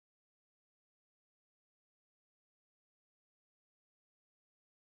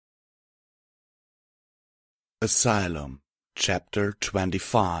Asylum Chapter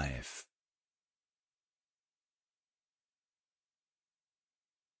 25.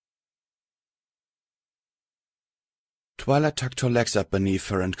 Twilight tucked her legs up beneath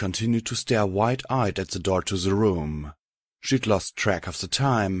her and continued to stare wide-eyed at the door to the room. She'd lost track of the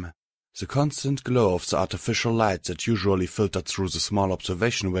time. The constant glow of the artificial light that usually filtered through the small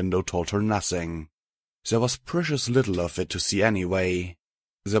observation window told her nothing. There was precious little of it to see anyway.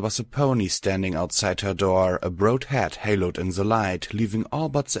 There was a pony standing outside her door, a broad head haloed in the light, leaving all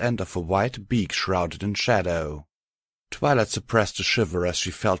but the end of a white beak shrouded in shadow. Twilight suppressed a shiver as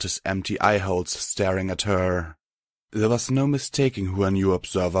she felt his empty eye-holes staring at her. There was no mistaking who her new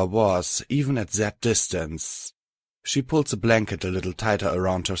observer was, even at that distance. She pulled the blanket a little tighter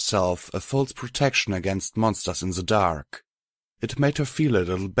around herself, a false protection against monsters in the dark. It made her feel a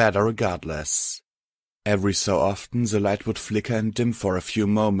little better regardless. Every so often the light would flicker and dim for a few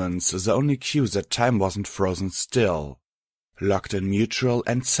moments, the only cue that time wasn't frozen still. Locked in mutual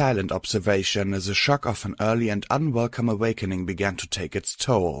and silent observation, the shock of an early and unwelcome awakening began to take its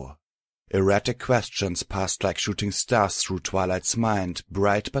toll. Erratic questions passed like shooting stars through Twilight's mind,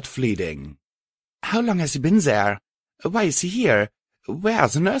 bright but fleeting. How long has he been there? Why is he here? Where are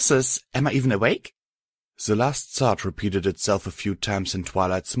the nurses? Am I even awake? The last thought repeated itself a few times in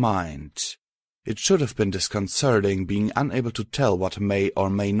Twilight's mind. It should have been disconcerting, being unable to tell what may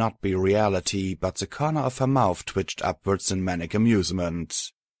or may not be reality, but the corner of her mouth twitched upwards in manic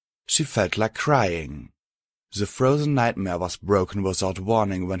amusement. She felt like crying. The frozen nightmare was broken without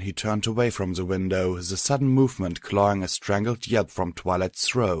warning when he turned away from the window, the sudden movement clawing a strangled yelp from Twilight's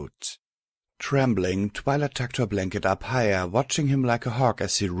throat. Trembling, Twilight tucked her blanket up higher, watching him like a hawk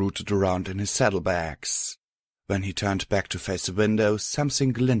as he rooted around in his saddlebags. When he turned back to face the window,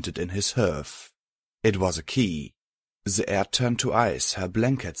 something glinted in his hoof. It was a key. The air turned to ice, her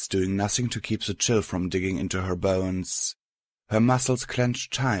blankets doing nothing to keep the chill from digging into her bones. Her muscles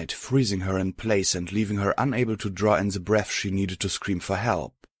clenched tight, freezing her in place and leaving her unable to draw in the breath she needed to scream for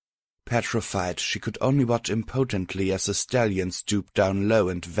help. Petrified, she could only watch impotently as the stallion stooped down low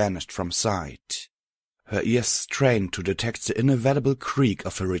and vanished from sight. Her ears strained to detect the inevitable creak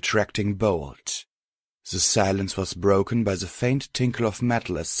of a retracting bolt. The silence was broken by the faint tinkle of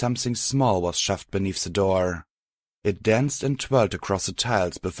metal as something small was shoved beneath the door. It danced and twirled across the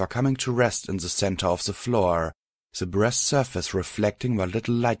tiles before coming to rest in the center of the floor, the brass surface reflecting what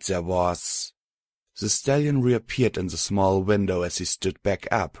little light there was. The stallion reappeared in the small window as he stood back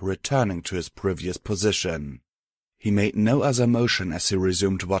up, returning to his previous position. He made no other motion as he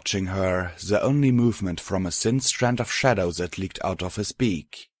resumed watching her, the only movement from a thin strand of shadow that leaked out of his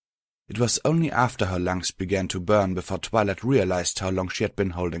beak. It was only after her lungs began to burn before Twilight realized how long she had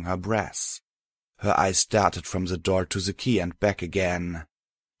been holding her breath. Her eyes darted from the door to the key and back again.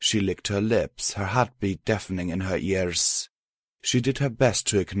 She licked her lips, her heartbeat deafening in her ears. She did her best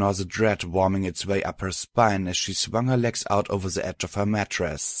to ignore the dread warming its way up her spine as she swung her legs out over the edge of her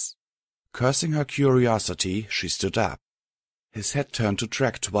mattress. Cursing her curiosity, she stood up. His head turned to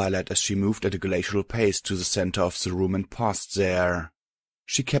track Twilight as she moved at a glacial pace to the center of the room and paused there.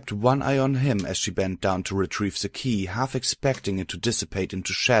 She kept one eye on him as she bent down to retrieve the key, half expecting it to dissipate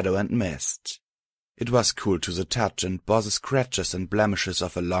into shadow and mist. It was cool to the touch and bore the scratches and blemishes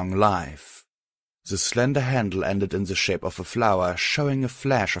of a long life. The slender handle ended in the shape of a flower, showing a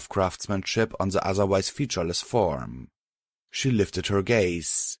flash of craftsmanship on the otherwise featureless form. She lifted her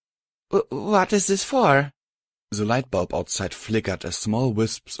gaze. What is this for? The light bulb outside flickered as small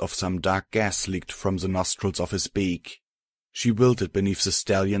wisps of some dark gas leaked from the nostrils of his beak. She wilted beneath the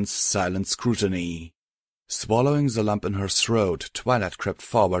stallion's silent scrutiny. Swallowing the lump in her throat, Twilight crept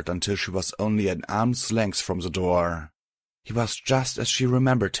forward until she was only an arm's length from the door. He was just as she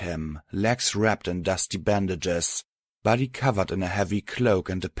remembered him, legs wrapped in dusty bandages, body covered in a heavy cloak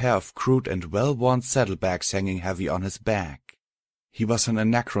and a pair of crude and well-worn saddlebags hanging heavy on his back. He was an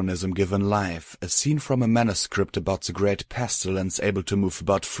anachronism given life, a scene from a manuscript about the great pestilence able to move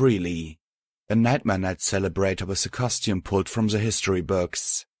about freely. A Nightmare Night celebrator with a costume pulled from the history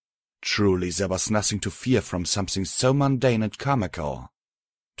books. Truly, there was nothing to fear from something so mundane and comical.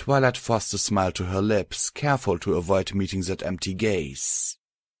 Twilight forced a smile to her lips, careful to avoid meeting that empty gaze.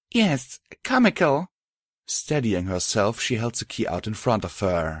 Yes, comical. Steadying herself, she held the key out in front of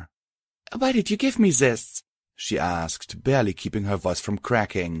her. Why did you give me this? She asked, barely keeping her voice from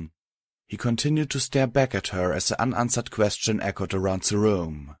cracking. He continued to stare back at her as the unanswered question echoed around the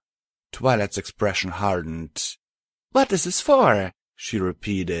room. Twilight's expression hardened. What is this for? She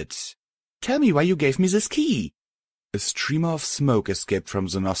repeated. Tell me why you gave me this key. A streamer of smoke escaped from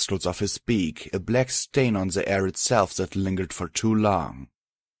the nostrils of his beak, a black stain on the air itself that lingered for too long.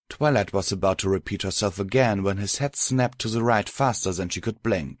 Twilight was about to repeat herself again when his head snapped to the right faster than she could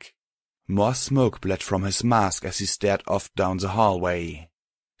blink. More smoke bled from his mask as he stared off down the hallway.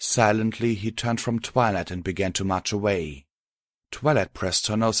 Silently, he turned from Twilight and began to march away. Twilight pressed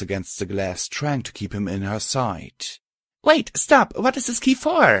her nose against the glass, trying to keep him in her sight. "Wait, stop! What is this key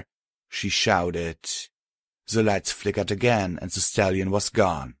for?" she shouted. The lights flickered again, and the stallion was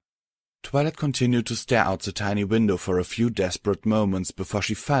gone. Twilight continued to stare out the tiny window for a few desperate moments before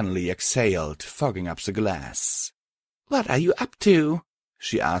she finally exhaled, fogging up the glass. "What are you up to?"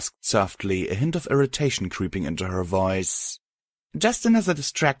 she asked softly, a hint of irritation creeping into her voice. "Just another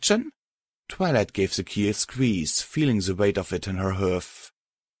distraction?" Twilight gave the key a squeeze, feeling the weight of it in her hoof.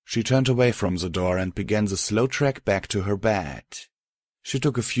 She turned away from the door and began the slow trek back to her bed. She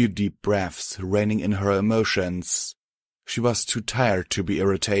took a few deep breaths, reining in her emotions. She was too tired to be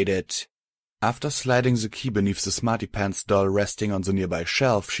irritated. After sliding the key beneath the Smarty Pants doll resting on the nearby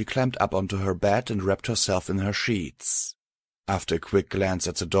shelf, she climbed up onto her bed and wrapped herself in her sheets. After a quick glance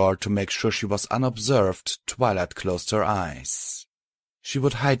at the door to make sure she was unobserved, Twilight closed her eyes. She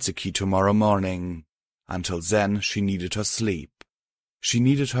would hide the key tomorrow morning. Until then, she needed her sleep. She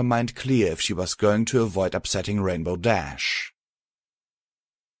needed her mind clear if she was going to avoid upsetting Rainbow Dash.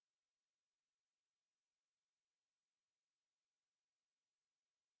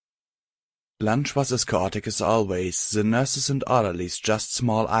 Lunch was as chaotic as always, the nurses and orderlies just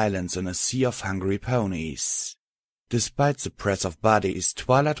small islands in a sea of hungry ponies. Despite the press of bodies,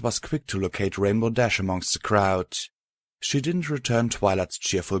 Twilight was quick to locate Rainbow Dash amongst the crowd. She didn't return Twilight's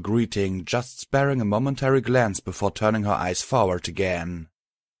cheerful greeting, just sparing a momentary glance before turning her eyes forward again.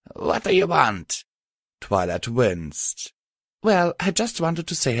 "What do you want?" Twilight winced. "Well, I just wanted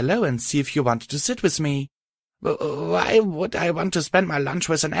to say hello and see if you wanted to sit with me." "Why would I want to spend my lunch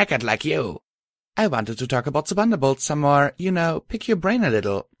with an egghead like you?" "I wanted to talk about the Wonderbolts some more, pick your brain a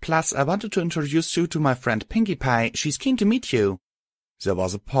little. Plus, I wanted to introduce you to my friend Pinkie Pie. She's keen to meet you." There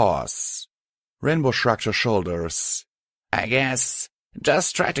was a pause. Rainbow shrugged her shoulders. "I guess.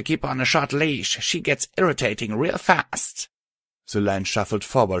 Just try to keep her on a short leash. She gets irritating real fast." The line shuffled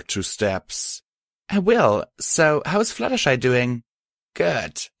forward 2 steps. "I will. So, how's Fluttershy doing?"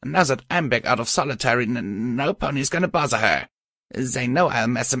 "Good. Now that I'm back out of solitary, no pony's gonna bother her. They know I'll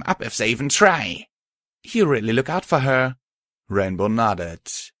mess them up if they even try." "You really look out for her." Rainbow nodded.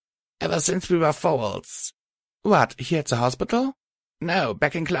 "Ever since we were foals." "What, here at the hospital?" "No,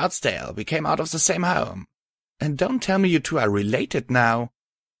 back in Cloudsdale. We came out of the same home." "And don't tell me you two are related now."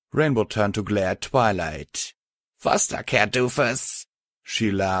 Rainbow turned to glare at Twilight. "Foster care, doofus."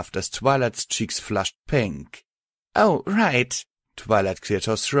 She laughed as Twilight's cheeks flushed pink. "Oh, right." Twilight cleared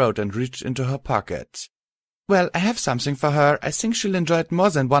her throat and reached into her pocket. "Well, I have something for her. I think she'll enjoy it more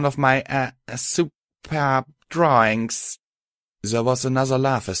than one of my, superb drawings." There was another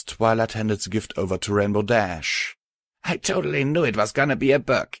laugh as Twilight handed the gift over to Rainbow Dash. "I totally knew it was gonna be a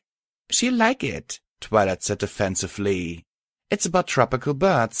book." "She'll like it," Twilight said defensively. "It's about tropical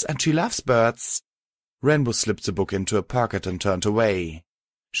birds, and she loves birds." Rainbow slipped the book into her pocket and turned away.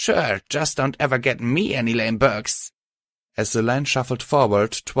 "Sure, just don't ever get me any lame books." As the line shuffled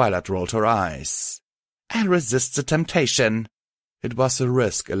forward, Twilight rolled her eyes. "I'll resist the temptation." It was a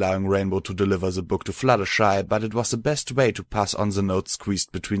risk allowing Rainbow to deliver the book to Fluttershy, but it was the best way to pass on the notes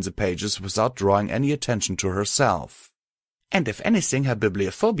squeezed between the pages without drawing any attention to herself. "And if anything, her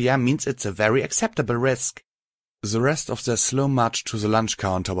bibliophobia means it's a very acceptable risk." The rest of their slow march to the lunch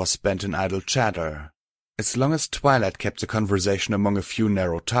counter was spent in idle chatter. As long as Twilight kept the conversation among a few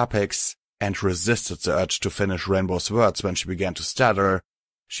narrow topics, and resisted the urge to finish Rainbow's words when she began to stutter,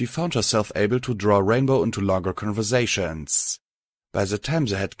 she found herself able to draw Rainbow into longer conversations. By the time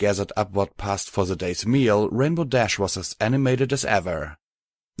they had gathered up what passed for the day's meal, Rainbow Dash was as animated as ever.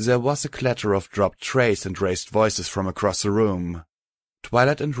 There was a clatter of dropped trays and raised voices from across the room.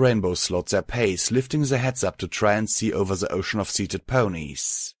 Twilight and Rainbow slowed their pace, lifting their heads up to try and see over the ocean of seated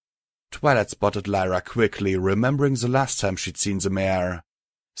ponies. Twilight spotted Lyra quickly, remembering the last time she'd seen the mare,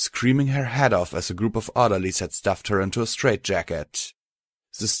 screaming her head off as a group of orderlies had stuffed her into a straitjacket.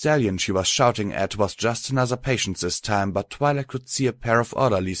 The stallion she was shouting at was just another patient this time, but Twilight could see a pair of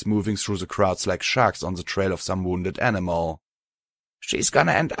orderlies moving through the crowds like sharks on the trail of some wounded animal. "She's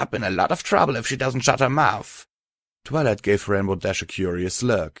gonna end up in a lot of trouble if she doesn't shut her mouth." Twilight gave Rainbow Dash a curious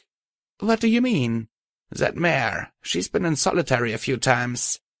look. "What do you mean?" "That mare. She's been in solitary a few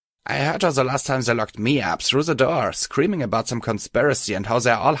times. I heard her the last time they locked me up through the door, screaming about some conspiracy and how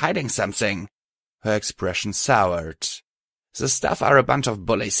they're all hiding something." Her expression soured. "The staff are a bunch of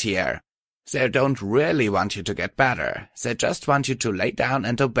bullies here. They don't really want you to get better. They just want you to lay down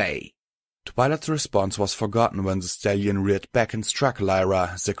and obey." Twilight's response was forgotten when the stallion reared back and struck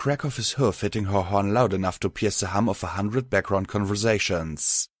Lyra, the crack of his hoof hitting her horn loud enough to pierce the hum of 100 background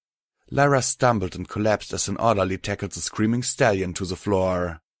conversations. Lyra stumbled and collapsed as an orderly tackled the screaming stallion to the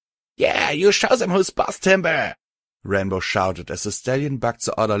floor. "Yeah, you show them who's boss, Timber!" Rainbow shouted as the stallion bucked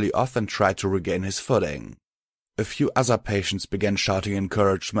the orderly off and tried to regain his footing. A few other patients began shouting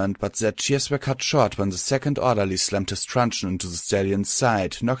encouragement, but their cheers were cut short when the second orderly slammed his truncheon into the stallion's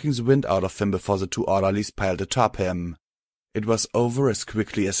side, knocking the wind out of him before the two orderlies piled atop him. It was over as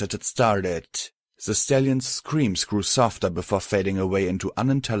quickly as it had started. The stallion's screams grew softer before fading away into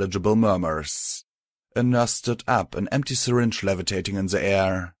unintelligible murmurs. A nurse stood up, an empty syringe levitating in the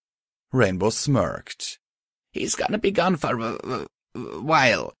air. Rainbow smirked. "He's gonna be gone for a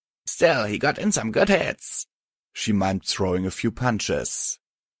while. Still, he got in some good hits." She mimed, throwing a few punches.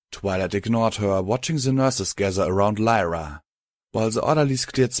 Twilight ignored her, watching the nurses gather around Lyra. While the orderlies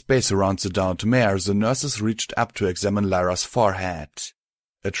cleared space around the downed mare, the nurses reached up to examine Lyra's forehead.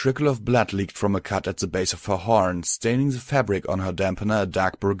 A trickle of blood leaked from a cut at the base of her horn, staining the fabric on her dampener a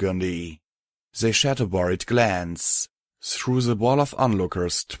dark burgundy. They shared a worried glance. Through the wall of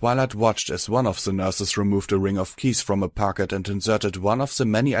onlookers, Twilight watched as one of the nurses removed a ring of keys from a pocket and inserted one of the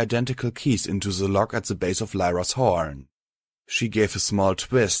many identical keys into the lock at the base of Lyra's horn. She gave a small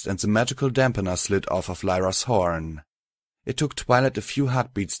twist, and the magical dampener slid off of Lyra's horn. It took Twilight a few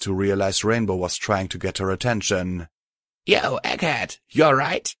heartbeats to realize Rainbow was trying to get her attention. "Yo, Egghead, you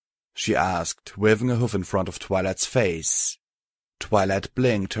alright?" she asked, waving a hoof in front of Twilight's face. Twilight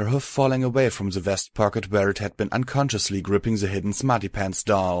blinked, her hoof falling away from the vest pocket where it had been unconsciously gripping the hidden Smarty Pants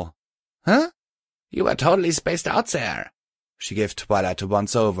doll. "Huh? You were totally spaced out there." She gave Twilight a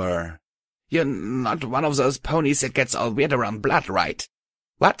once-over. "You're not one of those ponies that gets all weird around blood, right?"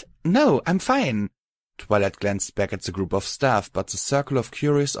 "What? No, I'm fine." Twilight glanced back at the group of staff, but the circle of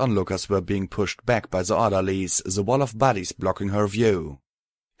curious onlookers were being pushed back by the orderlies, the wall of bodies blocking her view.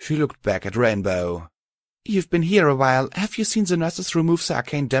 She looked back at Rainbow. "You've been here a while. Have you seen the nurses remove the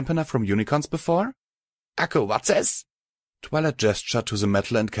arcane dampener from unicorns before?" "Akku, what's this?" Twilight gestured to the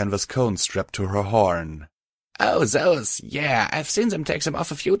metal and canvas cones strapped to her horn. "Oh, those. Yeah, I've seen them take them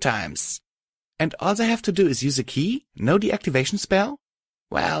off a few times." "And all they have to do is use a key? No deactivation spell?"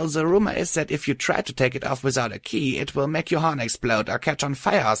 "Well, the rumor is that if you try to take it off without a key, it will make your horn explode or catch on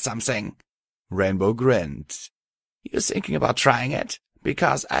fire or something." Rainbow grinned. "You thinking about trying it?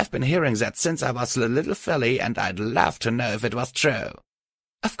 Because I've been hearing that since I was a little filly, and I'd love to know if it was true."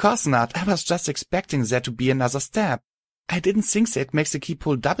 "Of course not. I was just expecting there to be another step. I didn't think that makes the key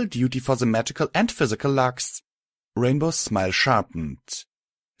pull double duty for the magical and physical locks." Rainbow's smile sharpened.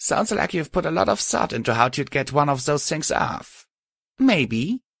 "Sounds like you've put a lot of thought into how you'd get one of those things off."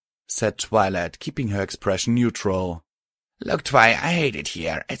 "Maybe," said Twilight, keeping her expression neutral. "Look, Twi, I hate it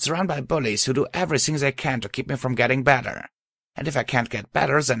here. It's run by bullies who do everything they can to keep me from getting better. And if I can't get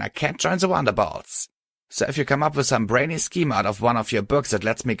better, then I can't join the Wonderbolts. So if you come up with some brainy scheme out of one of your books that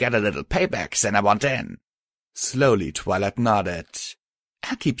lets me get a little payback, then I want in." Slowly, Twilight nodded.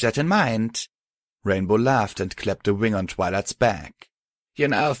 "I'll keep that in mind." Rainbow laughed and clapped a wing on Twilight's back. "You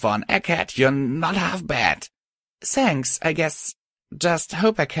know, for an egghead, you're not half bad." "Thanks, I guess. Just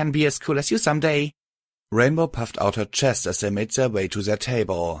hope I can be as cool as you someday." Rainbow puffed out her chest as they made their way to their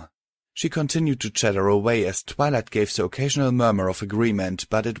table. She continued to chatter away as Twilight gave the occasional murmur of agreement,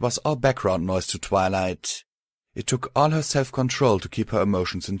 but it was all background noise to Twilight. It took all her self-control to keep her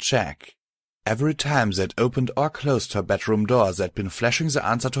emotions in check. Every time they'd opened or closed her bedroom door, they'd been flashing the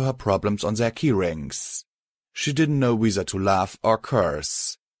answer to her problems on their keyrings. She didn't know whether to laugh or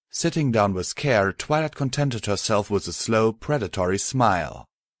curse. Sitting down with care, Twilight contented herself with a slow, predatory smile.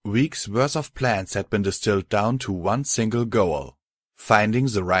 Weeks' worth of plans had been distilled down to one single goal: finding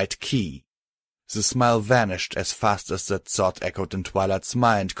the right key. The smile vanished as fast as that thought echoed in Twilight's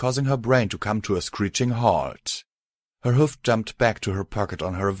mind, causing her brain to come to a screeching halt. Her hoof jumped back to her pocket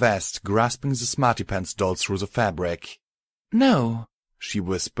on her vest, grasping the Smarty Pants doll through the fabric. "No," she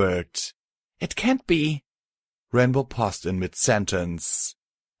whispered. "It can't be." Rainbow paused in mid-sentence.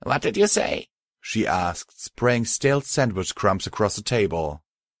 "What did you say?" she asked, spraying stale sandwich crumbs across the table.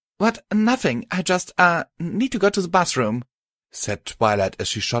 "What? Nothing. I just, need to go to the bathroom," said Twilight as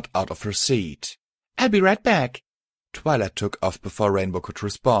she shot out of her seat. "I'll be right back." Twilight took off before Rainbow could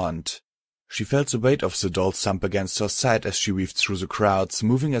respond. She felt the weight of the doll thump against her side as she weaved through the crowds,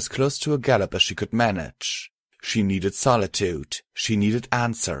 moving as close to a gallop as she could manage. She needed solitude. She needed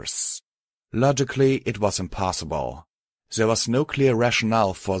answers. Logically, it was impossible. There was no clear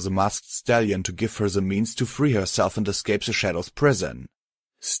rationale for the masked stallion to give her the means to free herself and escape the Shadow's prison.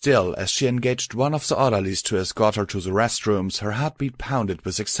 Still, as she engaged one of the orderlies to escort her to the restrooms, her heartbeat pounded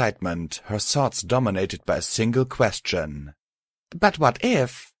with excitement, her thoughts dominated by a single question. But what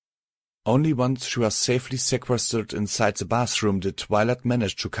if? Only once she was safely sequestered inside the bathroom did Twilight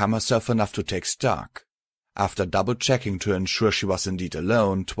manage to calm herself enough to take stock. After double-checking to ensure she was indeed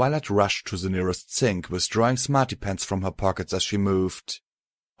alone, Twilight rushed to the nearest sink, withdrawing Smarty Pants from her pockets as she moved.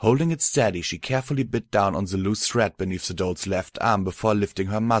 Holding it steady, she carefully bit down on the loose thread beneath the doll's left arm before lifting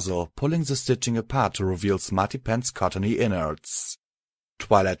her muzzle, pulling the stitching apart to reveal Smarty Pants' cottony innards.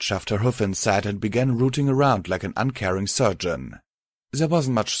 Twilight shoved her hoof inside and began rooting around like an uncaring surgeon. There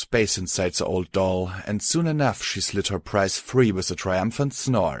wasn't much space inside the old doll, and soon enough she slid her prize free with a triumphant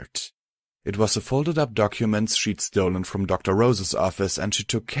snort. It was a folded-up documents she'd stolen from Dr. Rose's office, and she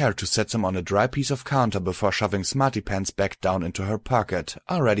took care to set them on a dry piece of counter before shoving Smarty Pants back down into her pocket,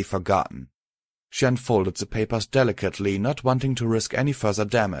 already forgotten. She unfolded the papers delicately, not wanting to risk any further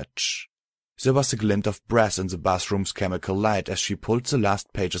damage. There was a glint of brass in the bathroom's chemical light as she pulled the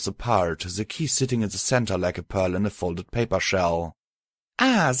last pages apart, the key sitting in the center like a pearl in a folded paper shell.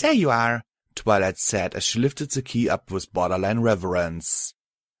 "Ah, there you are," Twilight said as she lifted the key up with borderline reverence.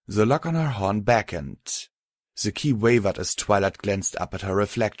 The lock on her horn beckoned. The key wavered as Twilight glanced up at her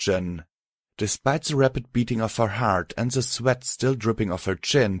reflection. Despite the rapid beating of her heart and the sweat still dripping off her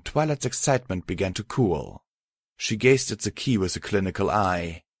chin, Twilight's excitement began to cool. She gazed at the key with a clinical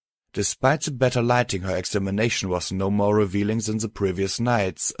eye. Despite the better lighting, her examination was no more revealing than the previous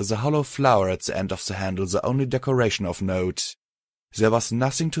nights, the hollow flower at the end of the handle the only decoration of note. There was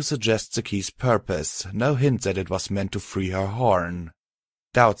nothing to suggest the key's purpose, no hint that it was meant to free her horn.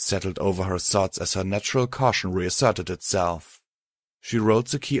 Doubt settled over her thoughts as her natural caution reasserted itself. She rolled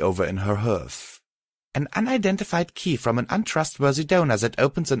the key over in her hoof. "An unidentified key from an untrustworthy donor that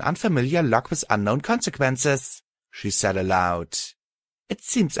opens an unfamiliar lock with unknown consequences," she said aloud. "It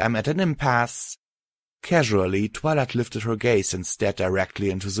seems I'm at an impasse." Casually, Twilight lifted her gaze and stared directly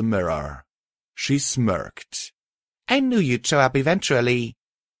into the mirror. She smirked. "I knew you'd show up eventually."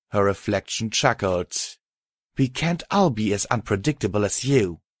 Her reflection chuckled. "We can't all be as unpredictable as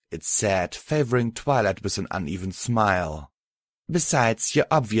you," it said, favoring Twilight with an uneven smile. "Besides, you're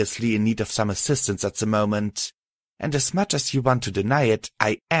obviously in need of some assistance at the moment. And as much as you want to deny it,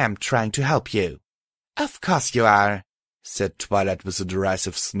 I am trying to help you." "Of course you are," said Twilight with a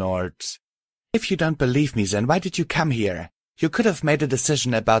derisive snort. "If you don't believe me, then why did you come here? You could have made a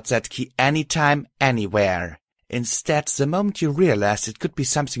decision about that key anytime, anywhere. Instead, the moment you realized it could be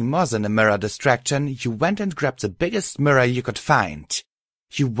something more than a mirror distraction, you went and grabbed the biggest mirror you could find.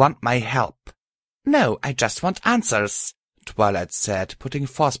 You want my help." "No, I just want answers," Twilight said, putting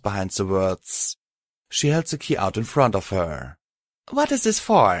force behind the words. She held the key out in front of her. "What is this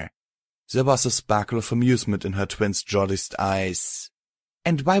for?" There was a sparkle of amusement in her twin's jaundiced eyes.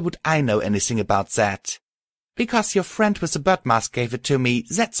 "And why would I know anything about that?" "Because your friend with the bird mask gave it to me,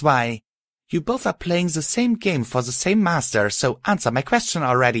 that's why. You both are playing the same game for the same master, so answer my question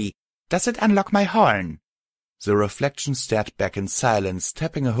already. Does it unlock my horn?" The reflection stared back in silence,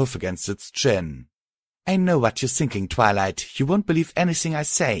 tapping a hoof against its chin. "I know what you're thinking, Twilight. You won't believe anything I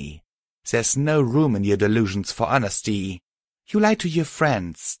say. There's no room in your delusions for honesty. You lie to your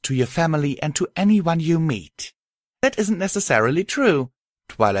friends, to your family, and to anyone you meet." "That isn't necessarily true,"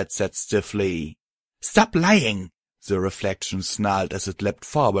 Twilight said stiffly. "Stop lying!" The reflection snarled as it leapt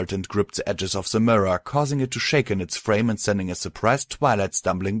forward and gripped the edges of the mirror, causing it to shake in its frame and sending a surprised Twilight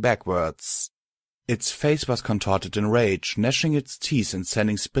stumbling backwards. Its face was contorted in rage, gnashing its teeth and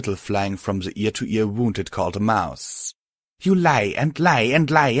sending spittle flying from the ear-to-ear wound it called a mouse. "You lie and lie and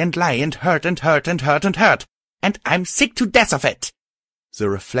lie and lie and hurt and hurt and hurt and hurt, and I'm sick to death of it!"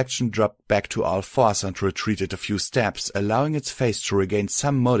 The reflection dropped back to all fours and retreated a few steps, allowing its face to regain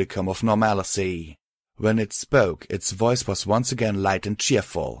some modicum of normalcy. When it spoke, its voice was once again light and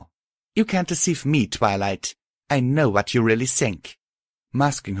cheerful. "You can't deceive me, Twilight. I know what you really think."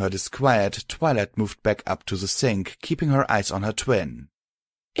 Masking her disquiet, Twilight moved back up to the sink, keeping her eyes on her twin.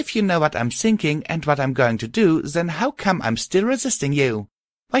 "If you know what I'm thinking and what I'm going to do, then how come I'm still resisting you?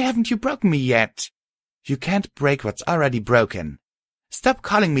 Why haven't you broken me yet?" "You can't break what's already broken." "Stop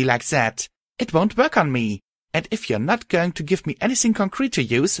calling me like that. It won't work on me. And if you're not going to give me anything concrete to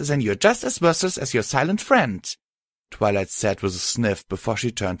use, then you're just as worthless as your silent friend," Twilight said with a sniff before she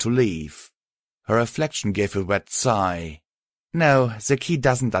turned to leave. Her reflection gave a wet sigh. "No, the key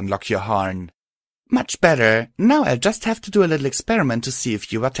doesn't unlock your horn." "Much better. Now I'll just have to do a little experiment to see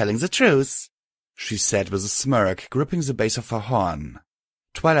if you are telling the truth," she said with a smirk, gripping the base of her horn.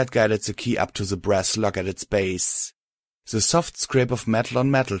 Twilight guided the key up to the brass lock at its base. The soft scrape of metal on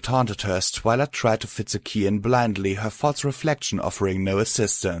metal taunted her as Twilight tried to fit the key in blindly, her false reflection offering no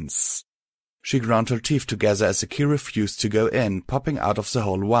assistance. She ground her teeth together as the key refused to go in, popping out of the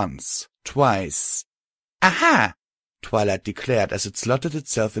hole once, twice. Aha! Twilight declared as it slotted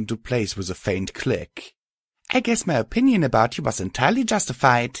itself into place with a faint click. I guess my opinion about you was entirely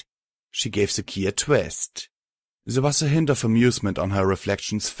justified. She gave the key a twist. There was a hint of amusement on her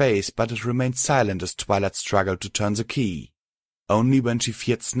reflection's face, but it remained silent as Twilight struggled to turn the key. Only when she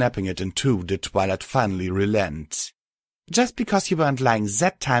feared snapping it in two did Twilight finally relent. Just because you weren't lying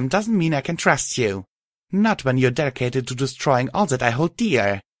that time doesn't mean I can trust you. Not when you're dedicated to destroying all that I hold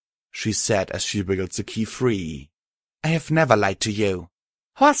dear, she said as she wiggled the key free. I have never lied to you.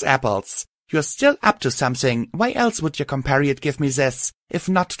 Horse apples, you're still up to something. Why else would your compatriot give me this, if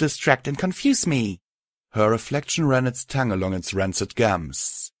not to distract and confuse me? Her reflection ran its tongue along its rancid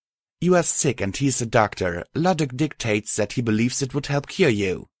gums. You are sick and he's a doctor. Logic dictates that he believes it would help cure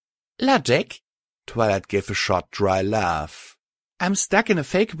you. Logic? Twilight gave a short, dry laugh. I'm stuck in a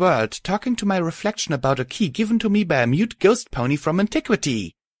fake world, talking to my reflection about a key given to me by a mute ghost pony from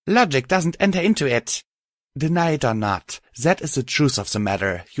antiquity. Logic doesn't enter into it. Deny it or not, that is the truth of the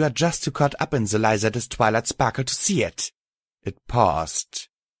matter. You are just too caught up in the lie that is Twilight Sparkle to see it. It paused.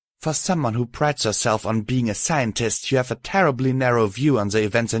 For someone who prides herself on being a scientist, you have a terribly narrow view on the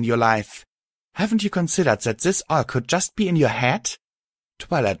events in your life. Haven't you considered that this all could just be in your head?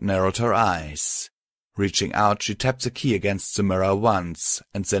 Twilight narrowed her eyes. Reaching out, she tapped the key against the mirror once,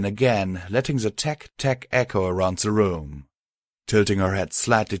 and then again, letting the tack-tack echo around the room. Tilting her head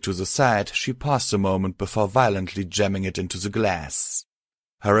slightly to the side, she paused a moment before violently jamming it into the glass.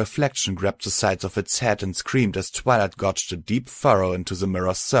 Her reflection grabbed the sides of its head and screamed as Twilight gouged a deep furrow into the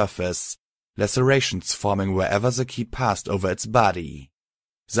mirror's surface, lacerations forming wherever the key passed over its body.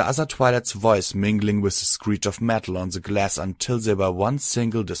 The other Twilight's voice mingling with the screech of metal on the glass until they were one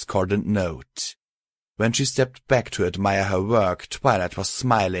single discordant note. When she stepped back to admire her work, Twilight was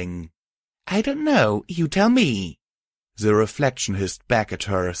smiling. I don't know, you tell me. The reflection hissed back at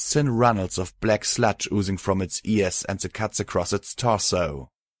her, thin runnels of black sludge oozing from its ears and the cuts across its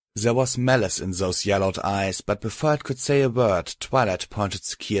torso. There was malice in those yellowed eyes, but before it could say a word, Twilight pointed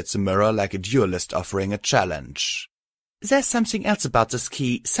the key at the mirror like a duelist offering a challenge. There's something else about this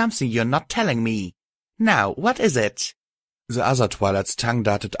key, something you're not telling me. Now, what is it? The other Twilight's tongue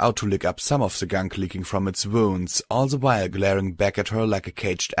darted out to lick up some of the gunk leaking from its wounds, all the while glaring back at her like a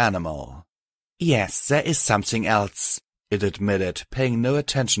caged animal. Yes, there is something else, it admitted, paying no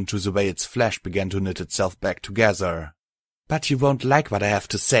attention to the way its flesh began to knit itself back together. But you won't like what I have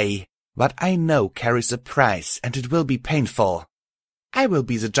to say. What I know carries a price, and it will be painful. I will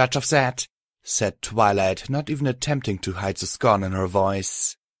be the judge of that, said Twilight, not even attempting to hide the scorn in her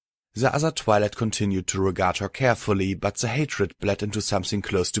voice. The other Twilight continued to regard her carefully, but the hatred bled into something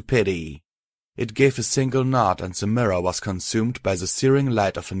close to pity. It gave a single nod, and the mirror was consumed by the searing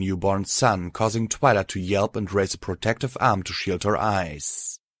light of a newborn sun, causing Twilight to yelp and raise a protective arm to shield her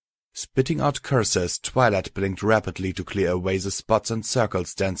eyes. Spitting out curses, Twilight blinked rapidly to clear away the spots and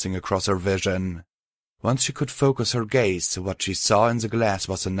circles dancing across her vision. Once she could focus her gaze, what she saw in the glass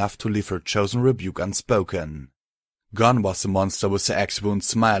was enough to leave her chosen rebuke unspoken. Gone was the monster with the axe-wound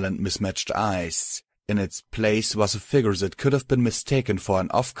smile and mismatched eyes. In its place was a figure that could have been mistaken for an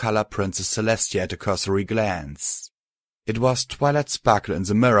off-color Princess Celestia at a cursory glance. It was Twilight Sparkle in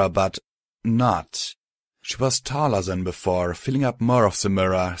the mirror, but not. She was taller than before, filling up more of the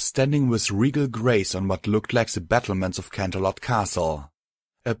mirror, standing with regal grace on what looked like the battlements of Canterlot Castle.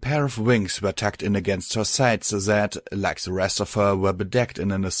 A pair of wings were tucked in against her sides that, like the rest of her, were bedecked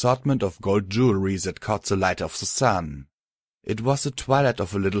in an assortment of gold jewelry that caught the light of the sun. It was the Twilight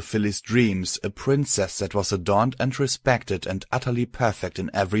of a little filly's dreams, a princess that was adorned and respected and utterly perfect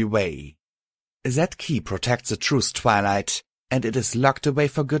in every way. That key protects the truth, Twilight, and it is locked away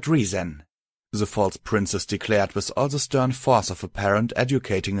for good reason, the false princess declared with all the stern force of a parent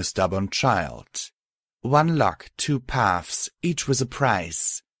educating a stubborn child. One lock, two paths, each with a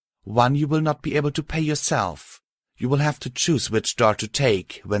price. One you will not be able to pay yourself. You will have to choose which door to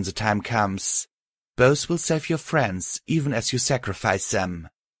take when the time comes. Both will save your friends, even as you sacrifice them.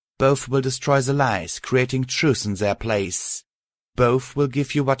 Both will destroy the lies, creating truth in their place. Both will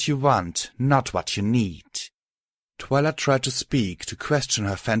give you what you want, not what you need. Twilight tried to speak, to question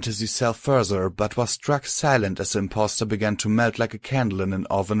her fantasy self further, but was struck silent as the impostor began to melt like a candle in an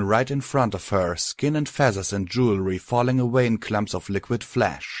oven right in front of her, skin and feathers and jewelry falling away in clumps of liquid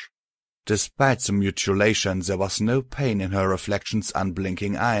flesh. Despite the mutilation, there was no pain in her reflection's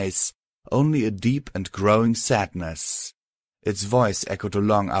unblinking eyes, only a deep and growing sadness. Its voice echoed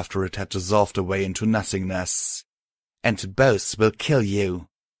along after it had dissolved away into nothingness. and both will kill you."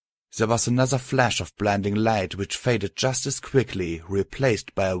 There was another flash of blinding light which faded just as quickly,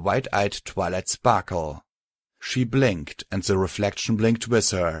 replaced by a wide-eyed twilight sparkle. She blinked, and the reflection blinked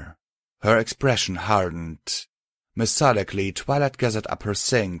with her. Her expression hardened. Methodically, Twilight gathered up her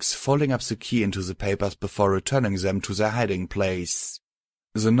things, folding up the key into the papers before returning them to their hiding place.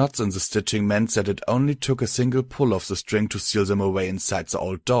 The knots in the stitching meant that it only took a single pull of the string to seal them away inside the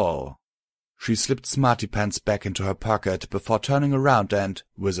old doll. She slipped Smarty Pants back into her pocket before turning around and,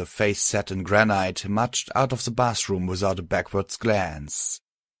 with a face set in granite, marched out of the bathroom without a backwards glance.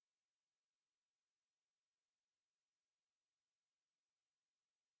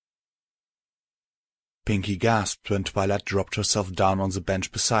 Pinkie gasped when Twilight dropped herself down on the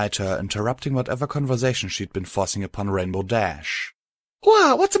bench beside her, interrupting whatever conversation she'd been forcing upon Rainbow Dash.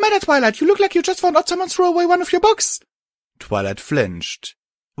 "Wow, what's the matter, Twilight? You look like you just found out someone threw away one of your books." Twilight flinched.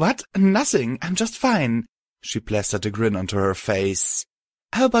 "What? Nothing. I'm just fine." She plastered a grin onto her face.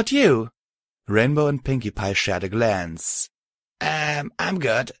 "How about you?" Rainbow and Pinkie Pie shared a glance. I'm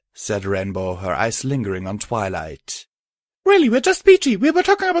good," said Rainbow, her eyes lingering on Twilight. "Really, we're just peachy. We were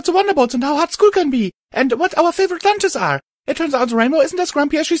talking about the Wonderbolts and how hard school can be, and what our favorite lunches are. It turns out Rainbow isn't as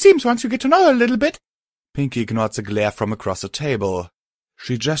grumpy as she seems once you get to know her a little bit." Pinkie ignored the glare from across the table.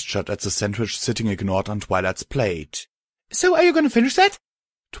 She gestured at the sandwich sitting ignored on Twilight's plate. "So are you going to finish that?"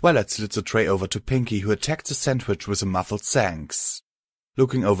 Twilight slid the tray over to Pinkie, who attacked the sandwich with a muffled thanks.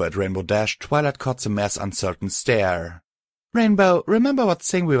 Looking over at Rainbow Dash, Twilight caught the mare's uncertain stare. "Rainbow, remember what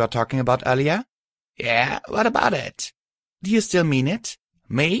thing we were talking about earlier?" "Yeah, what about it?" "Do you still mean it?"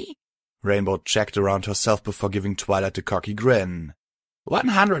 "Me?" Rainbow checked around herself before giving Twilight a cocky grin.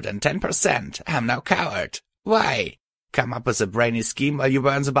 110%. I'm no coward. Why? Come up with a brainy scheme while you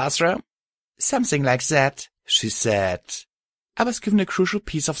were in the bathroom? "Something like that," she said. "I was given a crucial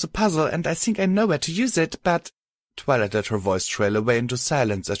piece of the puzzle, and I think I know where to use it, but—" Twilight let her voice trail away into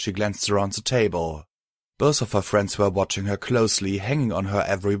silence as she glanced around the table. Both of her friends were watching her closely, hanging on her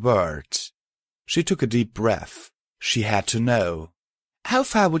every word. She took a deep breath. She had to know. "How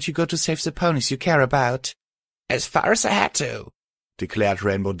far would you go to save the ponies you care about?" "As far as I had to," declared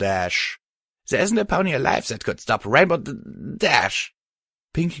Rainbow Dash. "There isn't a pony alive that could stop Rainbow Dash."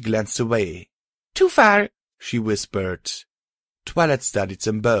 Pinkie glanced away. "Too far," she whispered. Twilight studied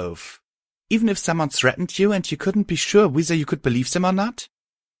them both. "Even if someone threatened you and you couldn't be sure whether you could believe them or not?"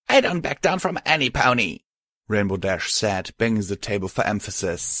 "I don't back down from any pony," Rainbow Dash said, banging the table for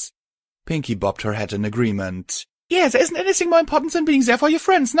emphasis. Pinkie bobbed her head in agreement. "Yeah, there isn't anything more important than being there for your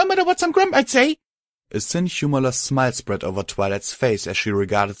friends, no matter what some grump I'd say." A thin, humorless smile spread over Twilight's face as she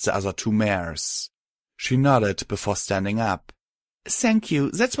regarded the other two mares. She nodded before standing up. "Thank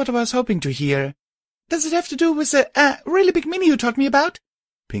you, that's what I was hoping to hear. Does it have to do with the, really big mini you told me about?"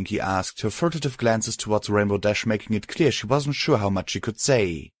 Pinkie asked, her furtive glances towards Rainbow Dash making it clear she wasn't sure how much she could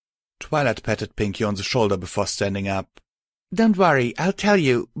say. Twilight patted Pinkie on the shoulder before standing up. "Don't worry, I'll tell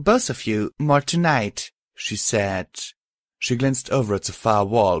you, both of you, more tonight," she said. She glanced over at the far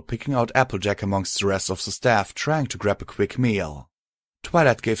wall, picking out Applejack amongst the rest of the staff, trying to grab a quick meal.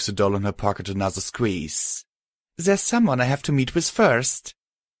 Twilight gave the doll in her pocket another squeeze. "There's someone I have to meet with first."